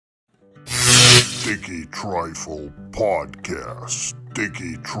Sticky Trifle Podcast.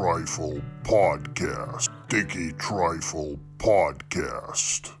 Sticky Trifle Podcast. Sticky Trifle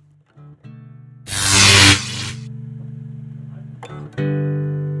Podcast.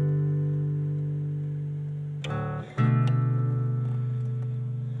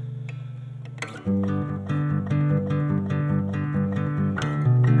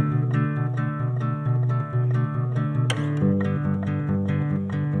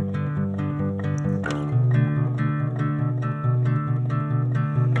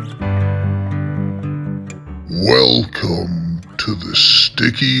 Welcome to the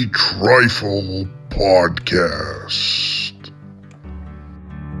Sticky Trifle Podcast.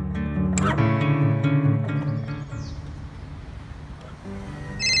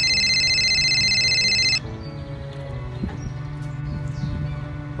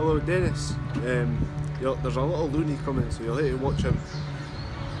 Hello, Dennis. There's a little loony coming, so you'll have to watch him.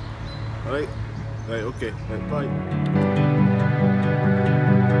 Alright? Right, okay. Right, bye.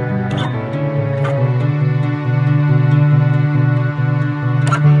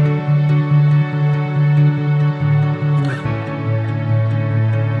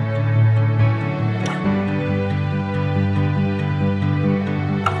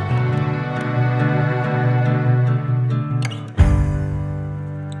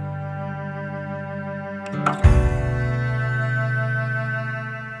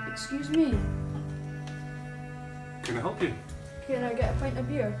 Excuse me, Can I help you? can I get a pint of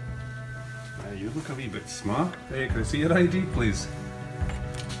beer? You look a wee bit smart. Can I see your ID, please?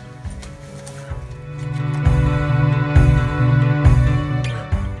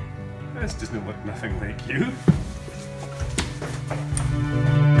 This doesn't look nothing like you.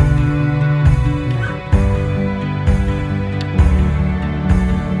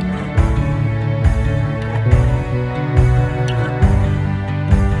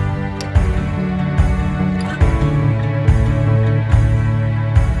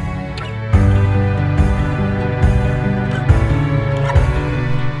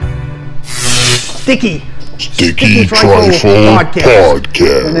 Sticky Trifle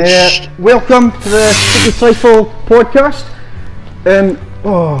Podcast. And, welcome to the Sticky Trifle Podcast. And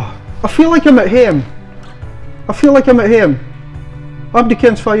I feel like I'm at home. Abdi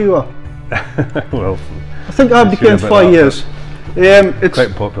kent 5 år. Well, I think Abdi kent 5 years. It's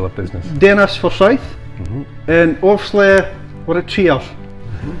quite popular business. Dennis Forsyth. And obviously we're at Cheers.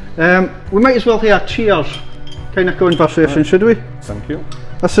 We might as well have a Cheers kind of conversation, should we? Thank you.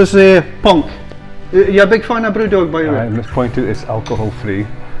 This is Punk. You're a big fan of Brewdog, by the way? I must point out it's alcohol free.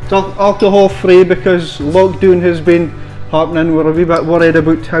 It's alcohol free because lockdown has been happening. We're a wee bit worried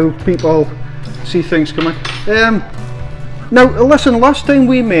about how people see things coming. Now listen, last time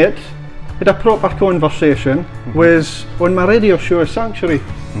we met, had a proper conversation, was on my radio show Sanctuary,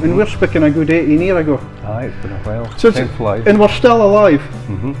 and we're speaking a good 18 years ago. Aye, it's been a while. So Time flies. and we're still alive.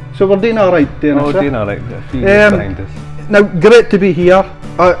 So we're doing alright, Dennis. Oh, doing alright. A few years behind us. Now, great to be here.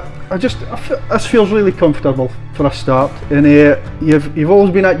 This feels really comfortable for a start, and you've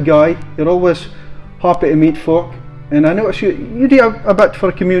always been that guy. You're always happy to meet folk, and I notice you do a bit for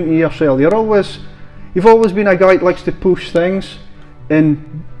a community yourself. You've always been a guy that likes to push things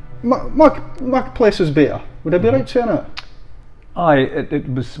and make places better. Would I be right saying that? Aye, it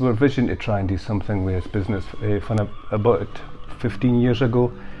was our vision to try and do something with this business. From about 15 years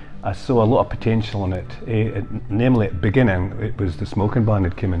ago, I saw a lot of potential in it. Namely, at the beginning, it was the smoking ban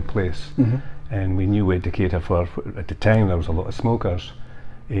that came in place, and we knew we had to cater for. At the time, there was a lot of smokers,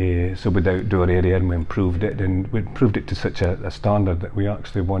 so we'd outdoor area, and we improved it, and we improved it to such a standard that we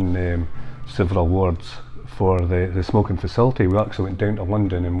actually won several awards for the smoking facility. We actually went down to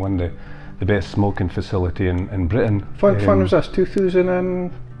London and won the best smoking facility in Britain. When was this? 2000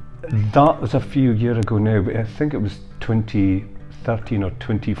 and? That was a few years ago now, but I think it was 2013 or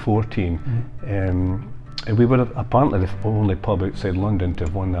 2014. We were apparently the only pub outside London to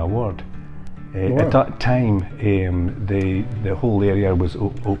have won the award. Wow. At that time, the whole area was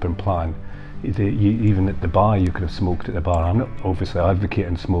open plan. Even at the bar, you could have smoked at the bar. I'm not obviously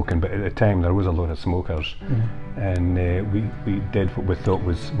advocating smoking, but at the time there was a lot of smokers, and we did what we thought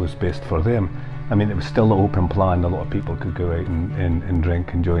was best for them. I mean, it was still an open plan. A lot of people could go out and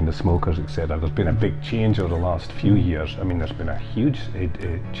drink and join the smokers, etc. There's been a big change over the last few years. I mean, there's been a huge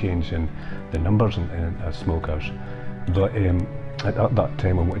change in the numbers of smokers. But at that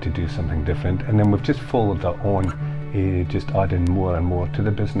time, I wanted to do something different, and then we've just followed that on, just adding more and more to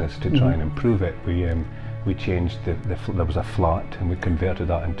the business to try and improve it. We changed there was a flat, and we converted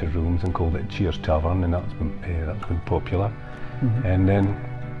that into rooms and called it Cheers Tavern, and that's been popular. And then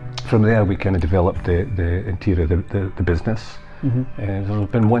from there we kind of developed the interior of the business, There's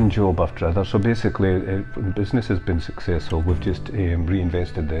been one job after other. So basically, when business has been successful, we've just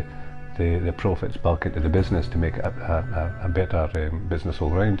reinvested the profits back into the business to make it a better business all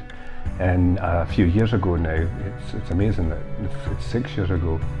round. And a few years ago now, it's amazing that it's 6 years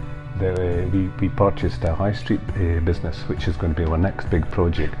ago that we purchased a high street business, which is going to be our next big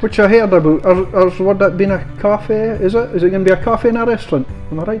project. Which I heard about. Would that been a cafe? Is it going to be a cafe and a restaurant?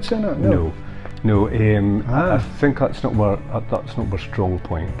 Am I right saying that? No. I think that's not our strong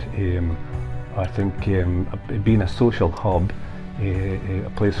point. I think being a social hub,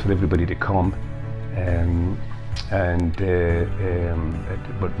 a place for everybody to come,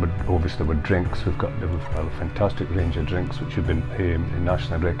 but obviously with drinks, we've got a fantastic range of drinks which have been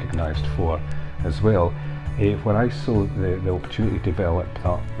nationally recognised for as well. When I saw the opportunity to develop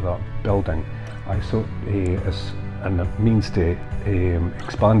that building, I saw it as a means to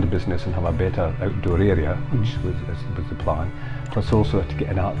expand the business and have a better outdoor area, which was the plan, plus also to get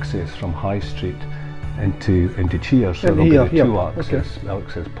an access from High Street into Cheers, so there'll be two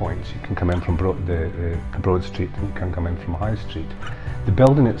access points. You can come in from the Broad Street, and you can come in from High Street. The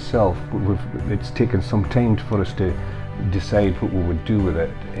building itself, it's taken some time for us to decide what we would do with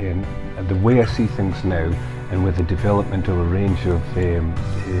it. And the way I see things now, and with the development of a range of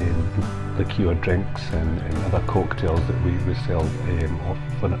liqueur drinks and other cocktails that we sell in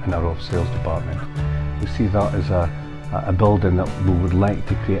our off-sales department, we see that as a building that we would like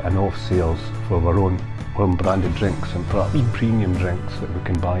to create an off-sales for our own branded drinks, and perhaps premium drinks that we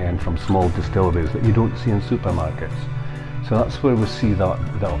can buy in from small distilleries that you don't see in supermarkets. So that's where we see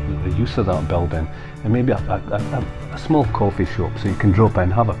the use of that building, and maybe a small coffee shop, so you can drop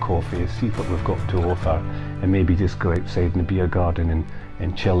in, have a coffee, see what we've got to offer, and maybe just go outside in the beer garden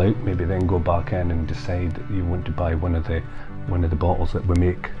and chill out. Maybe then go back in and decide that you want to buy one of the bottles that we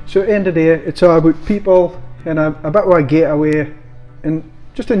make. So at the end of the day, it's all about people and a bit of a getaway and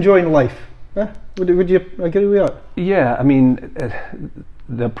just enjoying life. Eh? Would you agree with that? Yeah, I mean,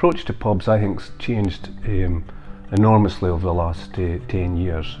 the approach to pubs, I think, has changed enormously over the last 10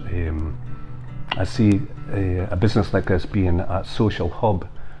 years. I see a business like this being a social hub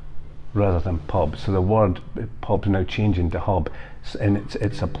rather than pub. So the word pub is now changing to hub, and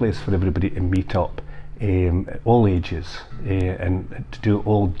it's a place for everybody to meet up, all ages, and to do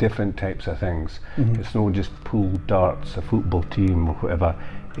all different types of things. It's not just pool, darts, a football team or whatever.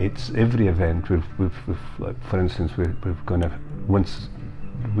 It's every event. We've like, for instance, we're going to, once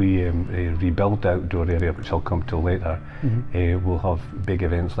we rebuild the outdoor area, which I'll come to later, we'll have big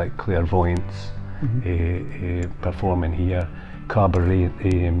events like clairvoyance performing here, cabaret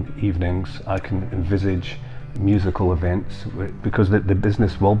evenings. I can envisage musical events, because the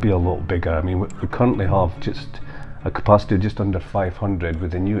business will be a lot bigger. I mean, we currently have just a capacity of just under 500.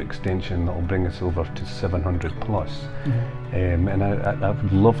 With a new extension that will bring us over to 700 plus. And I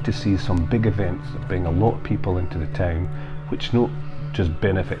would love to see some big events that bring a lot of people into the town, which not just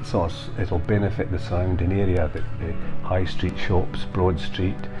benefits us, it'll benefit the surrounding area, the high street shops, Broad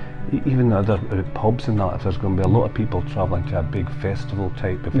Street, even the other pubs and that. If there's going to be a lot of people travelling to a big festival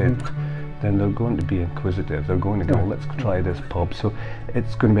type event, then they're going to be inquisitive. They're going to go, let's try this pub. So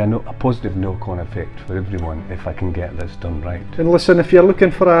it's going to be a positive knock-on effect for everyone if I can get this done right. And listen, if you're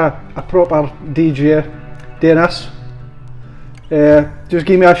looking for a proper DJ, Dennis, just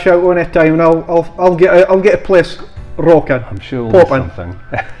give me a shout on it time, and I'll get a place rocking. I'm sure we'll do something.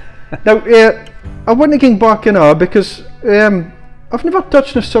 Now, I want to get back in now, because I've never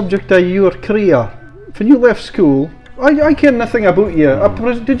touched the subject of your career. When you left school, I care nothing about you.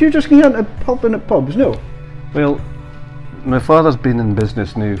 Did you just get into helping at pubs? No. Well, my father's been in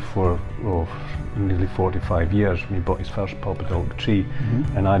business now for nearly 45 years. He bought his first pub at Oak Tree,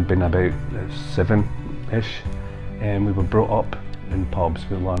 and I'd been about 7-ish, and we were brought up in pubs.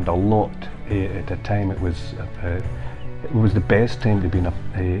 We learned a lot. At the time, it was the best time to be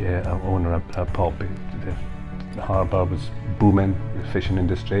an owner of a pub. The harbour was booming, the fishing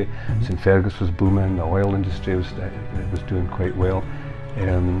industry. St Fergus was booming, the oil industry was doing quite well,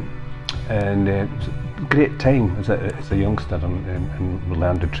 and it was a great time as a youngster, and we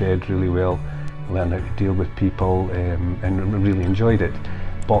learned the trade really well, learned how to deal with people, and really enjoyed it.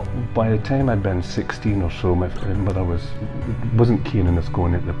 But by the time I'd been 16 or so, my mother wasn't keen on us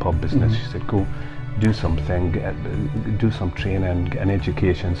going into the pub business. She said, go do something, do some training, get an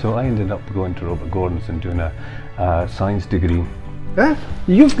education. So I ended up going to Robert Gordon's and doing a science degree. Eh?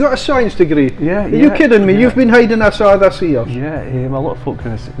 You've got a science degree? Yeah. Are you kidding me? Yeah. You've been hiding this all this year? Yeah, a lot of folk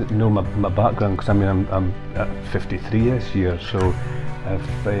know my background, because I mean I'm 53 this year, so I've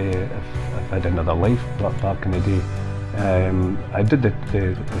had another life back in the day. I did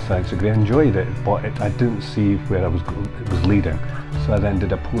the science degree, I enjoyed it, but I didn't see where it was leading. So I then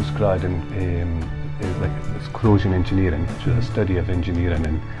did a postgrad in like corrosion engineering, which is a study of engineering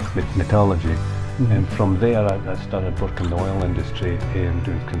and metallurgy. And from there I started working in the oil industry,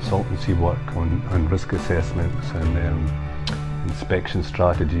 doing consultancy work on risk assessments and inspection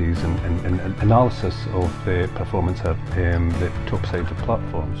strategies and analysis of the performance at the topside of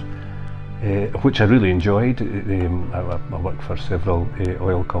platforms, which I really enjoyed. I worked for several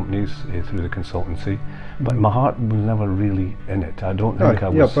oil companies through the consultancy, but my heart was never really in it. I don't think I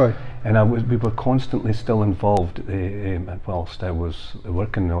was. Yeah, right. And we were constantly still involved, whilst I was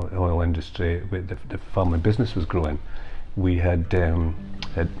working in the oil industry. The family business was growing. We had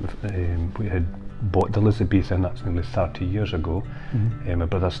bought the Elizabethan, that's nearly 30 years ago. My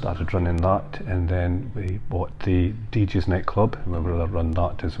brother started running that, and then we bought the DJ's nightclub, and my brother ran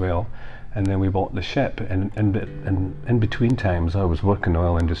that as well. And then we bought the ship, and in between times I was working in the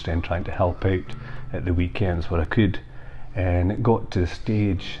oil industry and trying to help out at the weekends where I could. And it got to the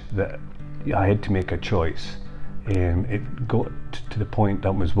stage that I had to make a choice. It got to the point that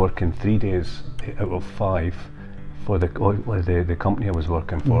I was working 3 days out of 5 for the company I was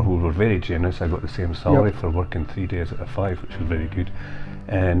working for, who were very generous. I got the same salary for working 3 days out of 5, which was very good.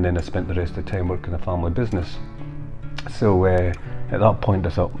 And then I spent the rest of the time working a family business. So at that point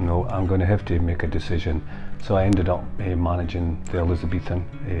I thought, no, I'm going to have to make a decision. So I ended up managing the Elizabethan,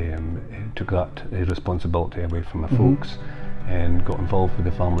 took that responsibility away from my folks, and got involved with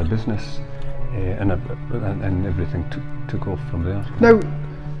the family business, and everything took off from there. Now,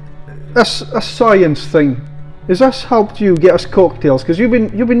 this science thing, has this helped you get us cocktails? Because you've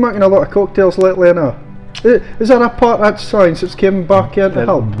been making a lot of cocktails lately now. Is that a part of that science that's came back in to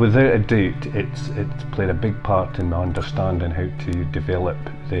help? Without a doubt, it's played a big part in my understanding how to develop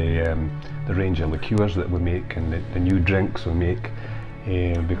the range of liqueurs that we make and the new drinks we make,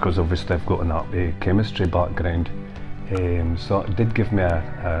 because obviously I've got a chemistry background, so it did give me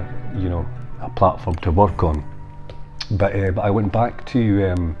a platform to work on. But I went back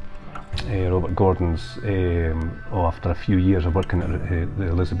to Robert Gordon's after a few years of working at the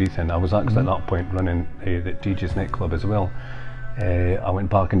Elizabethan. I was actually at that point running the DJ's nightclub as well. I went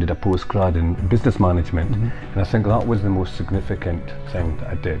back and did a postgrad in business management, and I think that was the most significant thing that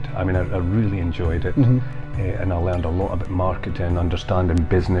I did. I mean, I really enjoyed it, and I learned a lot about marketing, understanding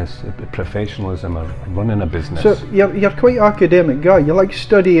business, professionalism, or running a business. So you're quite an academic guy. You like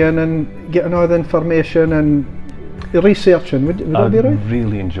studying and getting all the information and researching. Would that be right? I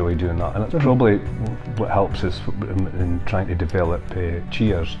really enjoy doing that, and that's probably what helps us in trying to develop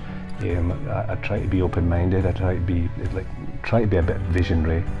Cheers. I try to be open-minded. I try to be a bit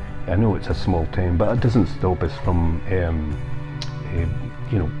visionary. I know it's a small town, but it doesn't stop us from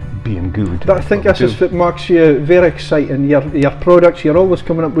being good. But I think this is what makes you very exciting. Your products, you're always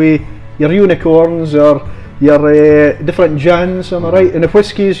coming up with your unicorns or your different gins, am I right? And the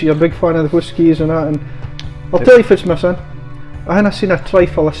whiskies, you're a big fan of the whiskies and that. And I'll tell you if it's missing. I haven't seen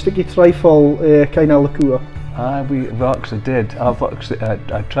a sticky trifle kind of liqueur. We actually did.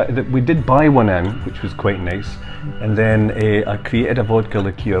 I tried. We did buy one in, which was quite nice, and then I created a vodka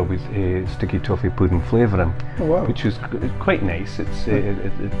liqueur with sticky toffee pudding flavouring, which was quite nice. It's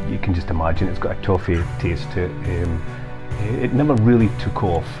you can just imagine it's got a toffee taste to it. It never really took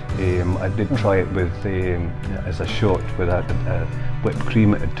off. I did try it with as a shot with a whipped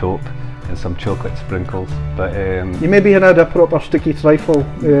cream at the top and some chocolate sprinkles, but you maybe had a proper sticky trifle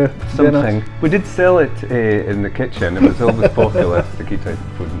something. We did sell it in the kitchen. It was always popular. Sticky trifle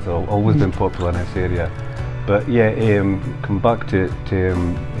pudding's always been popular in this area. But yeah, come back to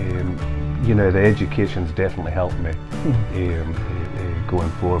the education's definitely helped me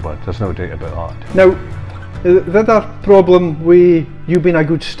going forward. There's no doubt about that. Now, the other problem with you being a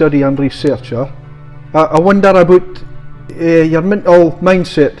good study and researcher, I wonder about your mental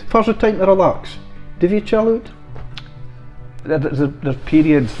mindset. First the time to relax. Do you chill out? There's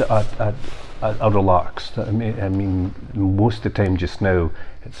periods that I relaxed. I mean, most of the time just now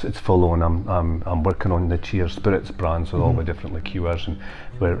it's full on. I'm working on the Cheers Spirits brands with all the different liqueurs, and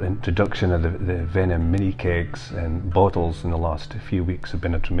our introduction of the Venom mini kegs and bottles in the last few weeks have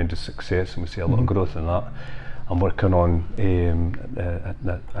been a tremendous success, and we see a lot of growth in that. I'm working on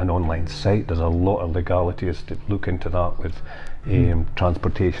an online site. There's a lot of legalities to look into that with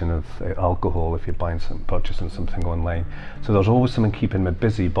transportation of alcohol if you're purchasing something online. So there's always something keeping me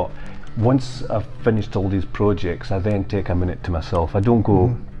busy, but once I've finished all these projects, I then take a minute to myself. I don't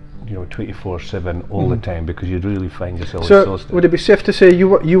go 24/7 all the time, because you'd really find yourself exhausted. Would it be safe to say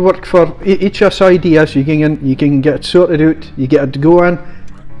you work for each of us ideas? You can get it sorted out, you get it going,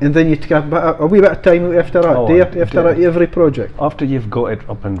 and then you take a wee bit of time out after that, do you? After every project? After you've got it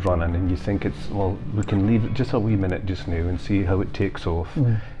up and running and you think it's, well, we can leave it just a wee minute just now and see how it takes off.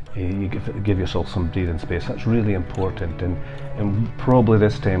 You give yourself some breathing space. That's really important, and probably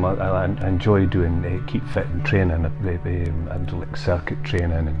this time I enjoy doing keep fit and training, and do like circuit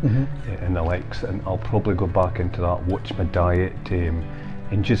training and the likes, and I'll probably go back into that, watch my diet,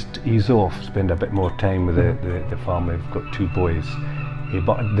 and just ease off, spend a bit more time with the family. I've got 2 boys,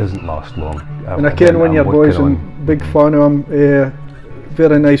 but it doesn't last long. And I ken one of your boys, I'm big fan of him,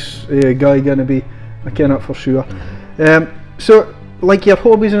 very nice guy gonna be, I ken that for sure. So, like your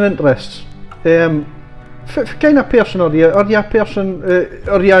hobbies and interests, what kind of person are you? Are you a person,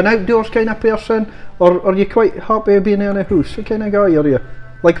 are you an outdoors kind of person, or are you quite happy being in a house? What kind of guy are you?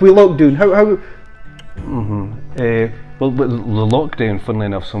 Like with lockdown, how? Well, with the lockdown, funnily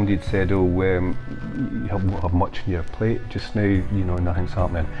enough, somebody had said, oh, you won't have much on your plate just now, you know, nothing's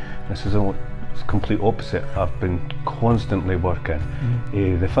happening. And I says, oh, it's complete opposite. I've been constantly working.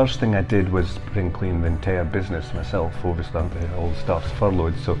 The first thing I did was spring clean the entire business myself. Obviously, all the staff's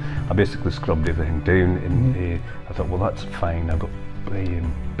furloughed, so I basically scrubbed everything down, and I thought, well, that's fine. I got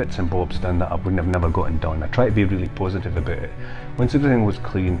bits and bobs done that I would have never gotten done. I try to be really positive about it. Once everything was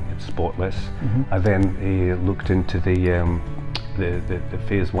clean, it's spotless, I then looked into the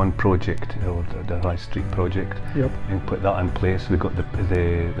phase 1 project, or the High Street project, and put that in place. We got the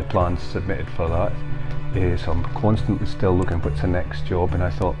plans submitted for that, so I'm constantly still looking what's the next job, and I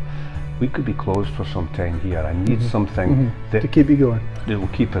thought we could be closed for some time here. I need something that to keep you going. That will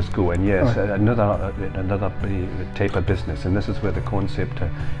keep us going. Yes, another type of business, and this is where the concept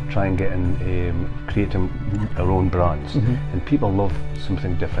to try and get in, creating our own brands, and people love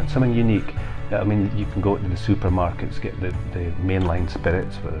something different, something unique. I mean, you can go to the supermarkets, get the mainline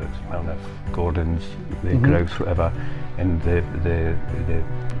spirits, whether it's Melniff, Gordon's, the Grouse, whatever, and the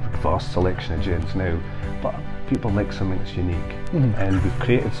vast selection of gins now. But people like something that's unique, and we've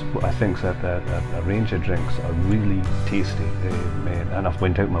created what I think is a range of drinks that are really tasty, and I've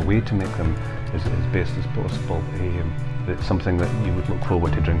went out my way to make them as best as possible. It's something that you would look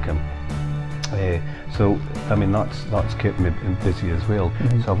forward to drinking. So I mean that's kept me busy as well.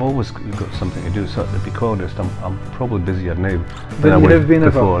 So I've always got something to do. So to be honest, I'm probably busier now than I was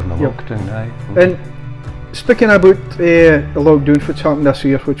before in the lockdown. And speaking about the lockdown, what's happened this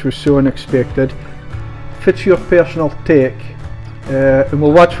year, which was so unexpected, what's your personal take? And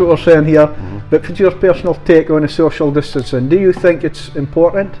we'll watch what we're saying here. But what's your personal take on the social distancing? Do you think it's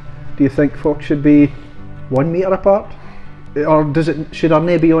important? Do you think folks should be 1 metre apart? Or should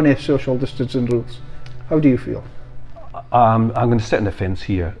there be any social distancing rules? How do you feel? I'm going to sit on the fence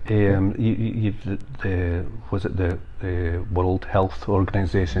here. Was it the World Health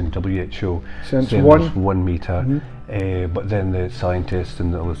Organization, WHO, since 1 metre, but then the scientists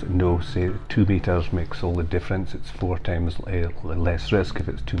and those say 2 metres makes all the difference. It's 4 times less risk if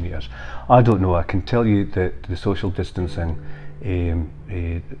it's 2 metres. I don't know. I can tell you that the social distancing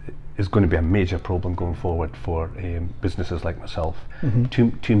is going to be a major problem going forward for businesses like myself.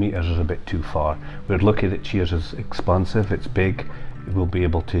 2 metres is a bit too far. We're lucky that Cheers is expansive, it's big. We'll be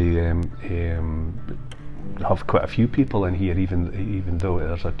able to have quite a few people in here, even though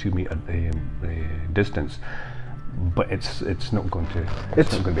there's a 2 metre distance. But it's not going to.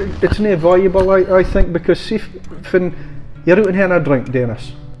 It's not viable, I think, because see, when you're out and having a drink,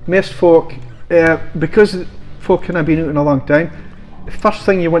 Dennis, most folk, because folk have been out in a long time, the first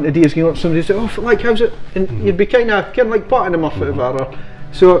thing you want to do is you want somebody to say, oh, like, how's it? And you'd be kind of like patting them off or whatever.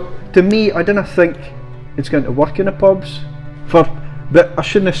 So to me, I don't think it's going to work in the pubs. But I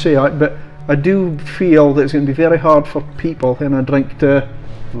shouldn't say that, but I do feel that it's going to be very hard for people having a drink to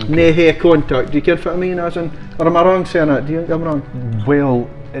nae hair contact. Do you get what I mean? As in, or am I wrong saying that? Do you think I'm wrong? Well,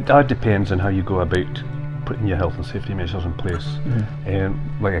 it depends on how you go about putting your health and safety measures in place.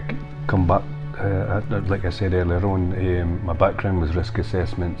 Like I come back. Like I said earlier on, my background was risk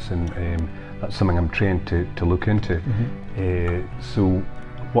assessments, and that's something I'm trained to look into. So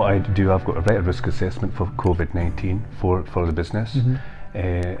what I do, I've got to write a risk assessment for COVID-19 for the business,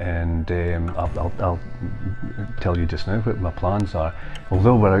 and I'll tell you just now what my plans are.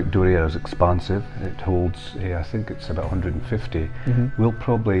 Although our outdoor area is expansive, it holds, I think it's about 150, we'll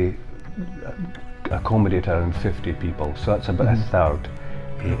probably accommodate around 50 people, so that's about a third.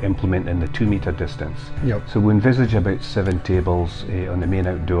 Implementing the 2 metre distance. So we envisage about 7 tables on the main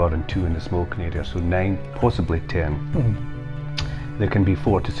outdoor and 2 in the smoking area, so 9, possibly 10. There can be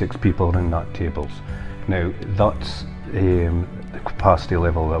 4 to 6 people around that tables. Now that's the capacity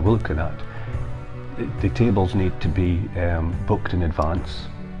level that we're looking at. The tables need to be booked in advance.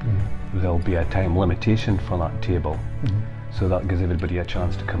 There'll be a time limitation for that table. so that gives everybody a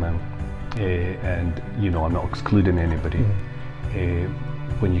chance to come in. And I'm not excluding anybody.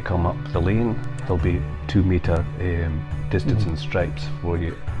 When you come up the lane, there'll be 2 metre distance and stripes for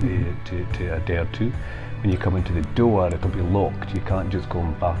you to adhere to. When you come into the door, it'll be locked. You can't just go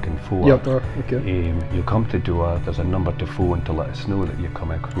back and forth. Yep. Okay. You come to the door, there's a number to phone to let us know that you're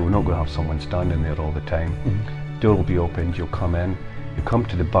coming. We're not going to have someone standing there all the time. Door will be opened, you'll come in, you come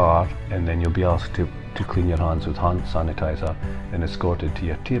to the bar, and then you'll be asked to clean your hands with hand sanitizer and escorted to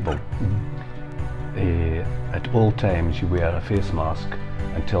your table. At all times you wear a face mask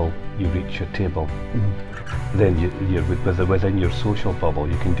until you reach your table. Then you're within your social bubble,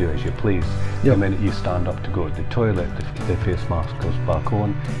 you can do as you please. The minute you stand up to go to the toilet, the face mask goes back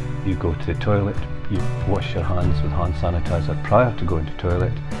on. You go to the toilet, you wash your hands with hand sanitizer prior to going to the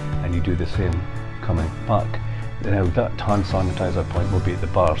toilet, and you do the same coming back. Now that hand sanitizer point will be at the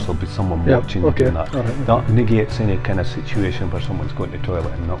bar, so there'll be someone watching you doing that. That negates any kind of situation where someone's going to the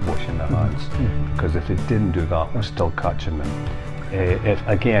toilet and not washing their hands, because if they didn't do that, we're still catching them.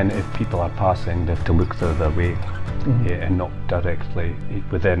 If people are passing, they have to look the other way and not directly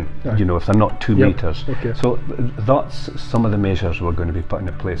within, if they're not 2 metres. So that's some of the measures we're going to be putting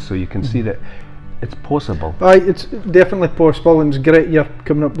in place, so you can see that it's possible. It's definitely possible, and it's great you're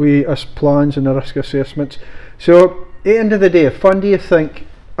coming up with us plans and the risk assessments. So at the end of the day, when do you think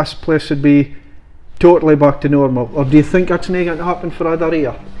this place would be totally back to normal, or do you think that's not going to happen for another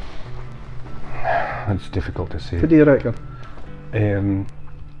year? It's difficult to say. What do you reckon?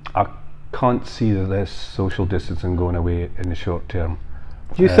 I can't see this social distancing going away in the short term.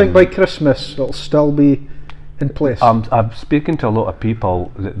 Do you think by Christmas it'll still be in place? I'm speaking to a lot of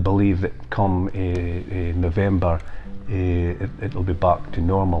people that believe that come November it'll be back to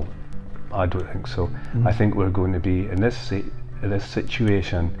normal. I don't think so. I think we're going to be in this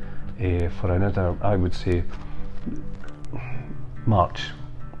situation for another, I would say, March,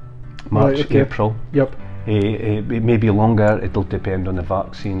 April. Yep. It may be longer, it'll depend on the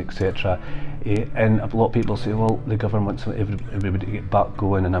vaccine, etc. And a lot of people say, well, the government wants everybody to get back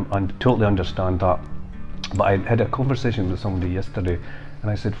going, and I totally understand that. But I had a conversation with somebody yesterday,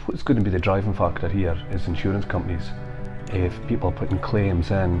 and I said, what's going to be the driving factor here is insurance companies. If people are putting claims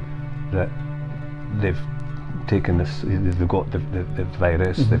in that they've taken this, they've got the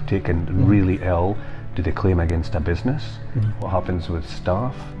virus, they've taken really ill, do they claim against a business? What happens with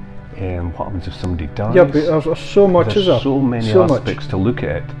staff? What happens if somebody dies? Yeah, but there's so much, there's so many aspects to look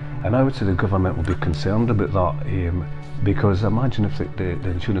at, and I would say the government will be concerned about that, because imagine if the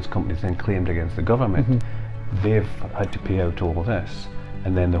insurance company then claimed against the government, they've had to pay out all of this,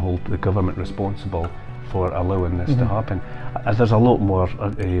 and then the government responsible for allowing this to happen. There's a lot more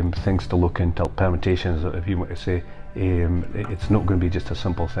things to look into, permutations, if you want to say. It's not going to be just a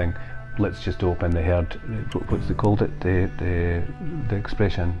simple thing. Let's just open the herd. What's they called it? The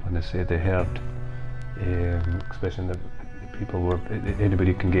expression when they say the herd expression that people were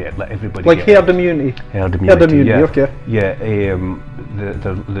anybody can get it. Let everybody like get herd it. immunity. Herd immunity. Yeah. Okay. Yeah.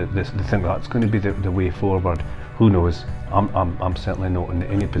 They think that's going to be the way forward. Who knows? I'm certainly not in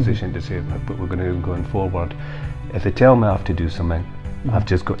any position to say what we're going to do going forward. If they tell me I have to do something, I've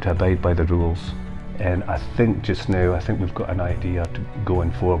just got to abide by the rules. And I think just now, we've got an idea to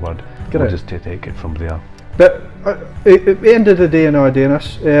going forward. We'll just take it from there. But at the end of the day now,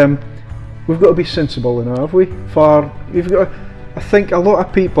 Dennis, we've got to be sensible now, have we? I think a lot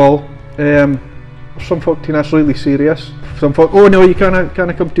of people, some folk think that's really serious. Some folk, oh no, you can't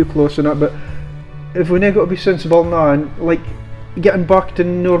come too close and that. But if we now got to be sensible now and like getting back to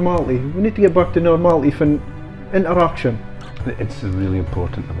normality, we need to get back to normality for interaction. It's really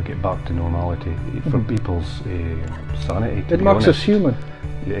important that we get back to normality for people's sanity. It makes us human.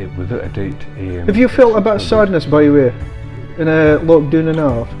 Yeah, without a doubt. Have you felt a bit of sadness, by the way, in a lockdown and a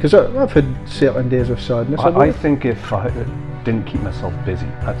half? Because I've had certain days of sadness. I think if I didn't keep myself busy,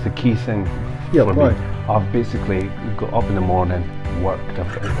 that's the key thing for me. I've basically got up in the morning, worked.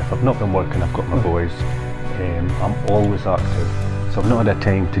 If I've not been working, I've got my boys. I'm always active, so I've not had a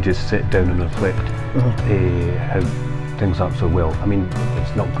time to just sit down and reflect how things aren't so well. I mean,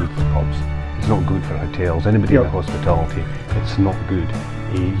 it's not good for pubs, it's not good for hotels, anybody in hospitality, it's not good.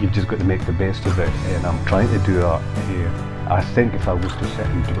 You've just got to make the best of it, and I'm trying to do that. I think if I was to sit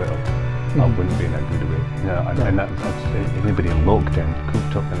and dwell, I wouldn't be in a good way. And that's anybody in lockdown,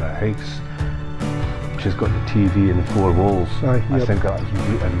 cooped up in their house, just got the TV and the four walls. I think that's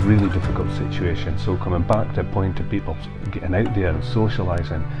a really difficult situation. So coming back to the point of people getting out there and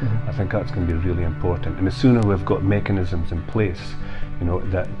socialising, I think that's going to be really important. And the sooner we've got mechanisms in place,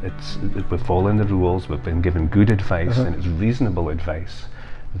 that we're following the rules, we've been given good advice and it's reasonable advice,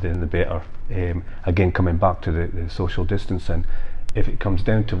 then the better. Again, coming back to the social distancing, if it comes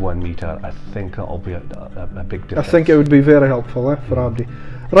down to 1 metre, I think that'll be a big difference. I think it would be very helpful for everybody.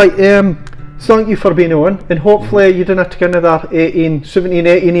 Right, thank you for being on, and hopefully you didn't have to kind of that 17,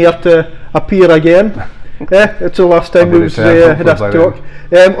 18 year to appear again. It's the last time we had us talk.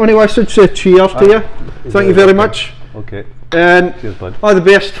 Anyway, I should say cheers to you. Thank you very much. Okay. And cheers, bud. All the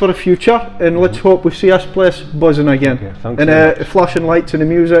best for the future, and let's hope we see this place buzzing again. Okay, thanks and very much. flashing lights and the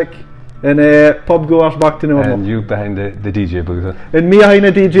music, and pub goers back to normal. And you behind the DJ booth. And me behind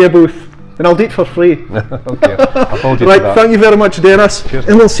the DJ booth. And I'll do it for free. Okay, I'll hold you right, to that. thank you very much, Dennis. Cheers.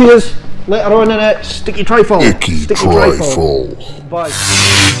 And we'll see us later on in Sticky Trifle. Sticky Trifle. Bye.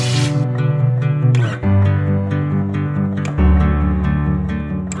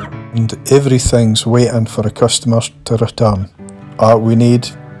 And everything's waiting for the customers to return. All we need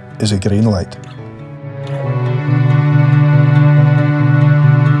is a green light.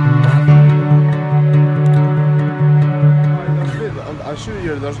 I assure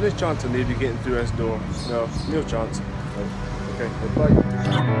you, there's no chance of maybe getting through this door. No chance. Okay, bye.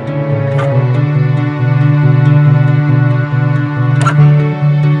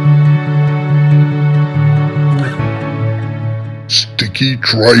 Sticky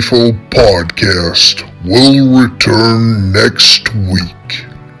Trifle Podcast will return next week.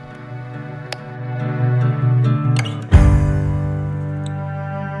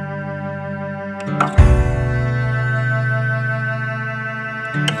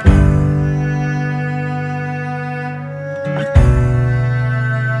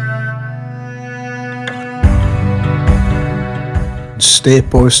 Stay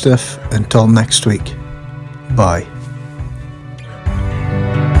positive until next week. Bye.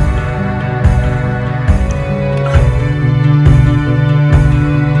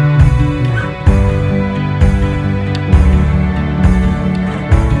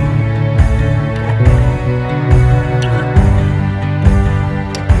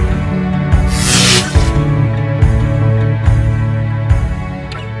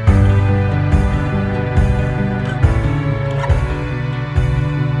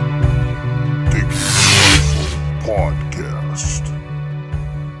 Podcast.